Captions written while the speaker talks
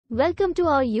Welcome to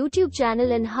our YouTube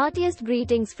channel and heartiest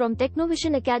greetings from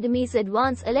Technovision Academy's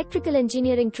Advanced Electrical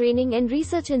Engineering Training and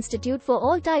Research Institute for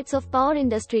all types of power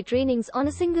industry trainings on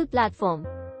a single platform.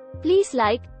 Please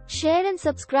like, share and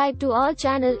subscribe to our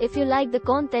channel if you like the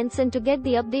contents and to get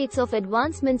the updates of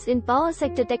advancements in power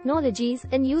sector technologies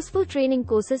and useful training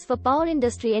courses for power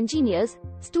industry engineers,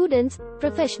 students,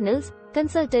 professionals,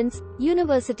 consultants,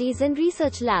 universities and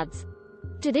research labs.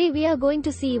 Today we are going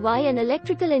to see why an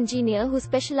electrical engineer who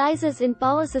specializes in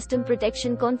power system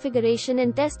protection, configuration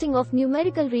and testing of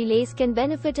numerical relays can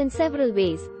benefit in several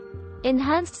ways.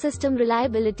 Enhanced system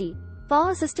reliability.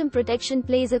 Power system protection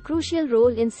plays a crucial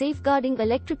role in safeguarding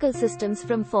electrical systems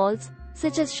from faults,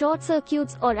 such as short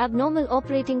circuits or abnormal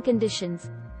operating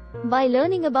conditions. By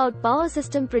learning about power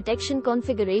system protection,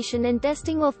 configuration and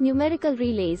testing of numerical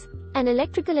relays, an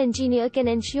electrical engineer can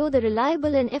ensure the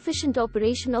reliable and efficient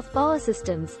operation of power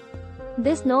systems.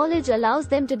 This knowledge allows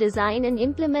them to design and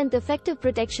implement effective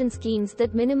protection schemes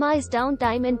that minimize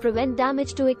downtime and prevent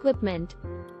damage to equipment.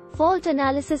 Fault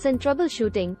analysis and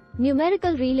troubleshooting.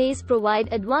 Numerical relays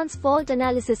provide advanced fault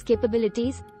analysis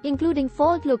capabilities, including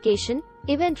fault location,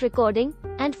 event recording,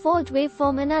 and fault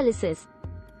waveform analysis.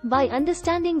 By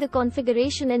understanding the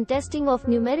configuration and testing of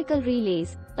numerical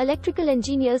relays, electrical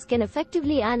engineers can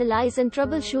effectively analyze and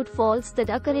troubleshoot faults that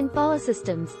occur in power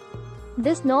systems.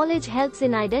 This knowledge helps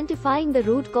in identifying the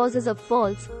root causes of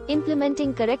faults,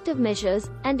 implementing corrective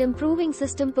measures, and improving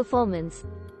system performance.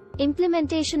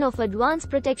 Implementation of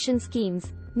advanced protection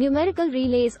schemes. Numerical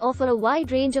relays offer a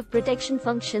wide range of protection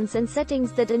functions and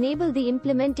settings that enable the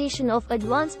implementation of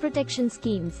advanced protection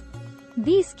schemes.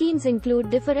 These schemes include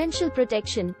differential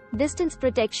protection, distance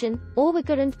protection,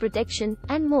 overcurrent protection,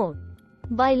 and more.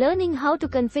 By learning how to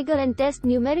configure and test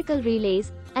numerical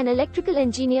relays, an electrical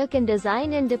engineer can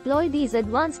design and deploy these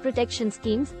advanced protection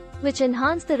schemes, which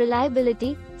enhance the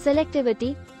reliability,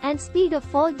 selectivity, and speed of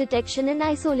fault detection and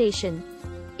isolation.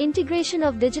 Integration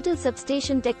of digital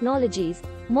substation technologies.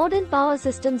 Modern power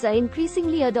systems are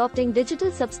increasingly adopting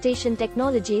digital substation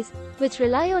technologies, which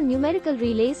rely on numerical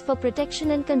relays for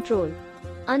protection and control.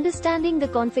 Understanding the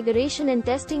configuration and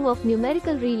testing of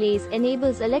numerical relays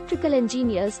enables electrical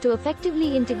engineers to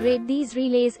effectively integrate these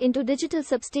relays into digital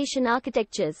substation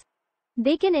architectures.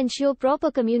 They can ensure proper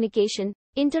communication,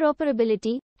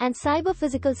 interoperability, and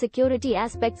cyber-physical security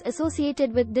aspects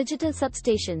associated with digital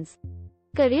substations.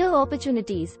 Career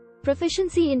opportunities.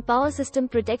 Proficiency in power system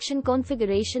protection,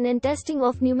 configuration and testing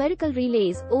of numerical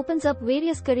relays opens up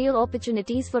various career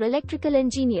opportunities for electrical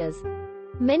engineers.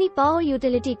 Many power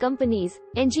utility companies,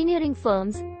 engineering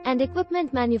firms, and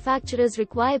equipment manufacturers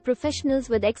require professionals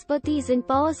with expertise in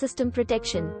power system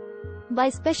protection. By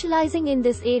specializing in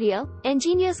this area,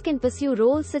 engineers can pursue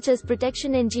roles such as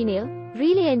protection engineer,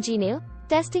 relay engineer,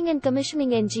 testing and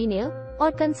commissioning engineer,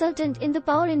 or consultant in the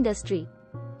power industry.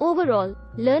 Overall,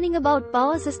 learning about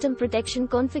power system protection,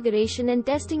 configuration and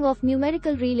testing of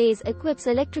numerical relays equips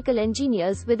electrical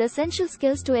engineers with essential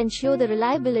skills to ensure the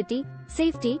reliability,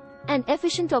 safety, and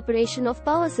efficient operation of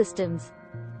power systems.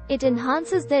 It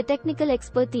enhances their technical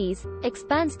expertise,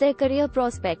 expands their career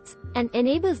prospects, and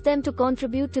enables them to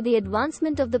contribute to the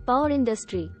advancement of the power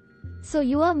industry. So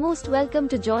you are most welcome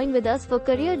to join with us for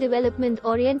career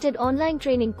development-oriented online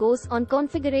training course on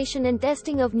configuration and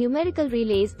testing of numerical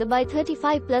relays, the by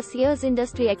 35+ years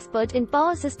industry expert in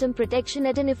power system protection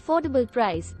at an affordable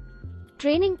price.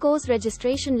 Training course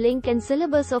registration link and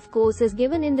syllabus of course is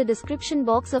given in the description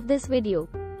box of this video.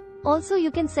 Also you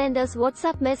can send us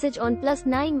WhatsApp message on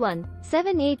 +91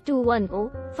 78210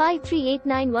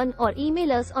 53891 or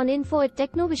email us on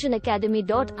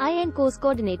info@technovisionacademy.in. Course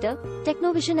coordinator,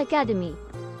 Technovision Academy.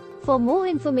 For more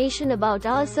information about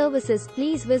our services,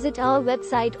 please visit our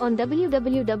website on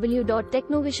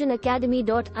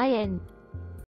www.technovisionacademy.in.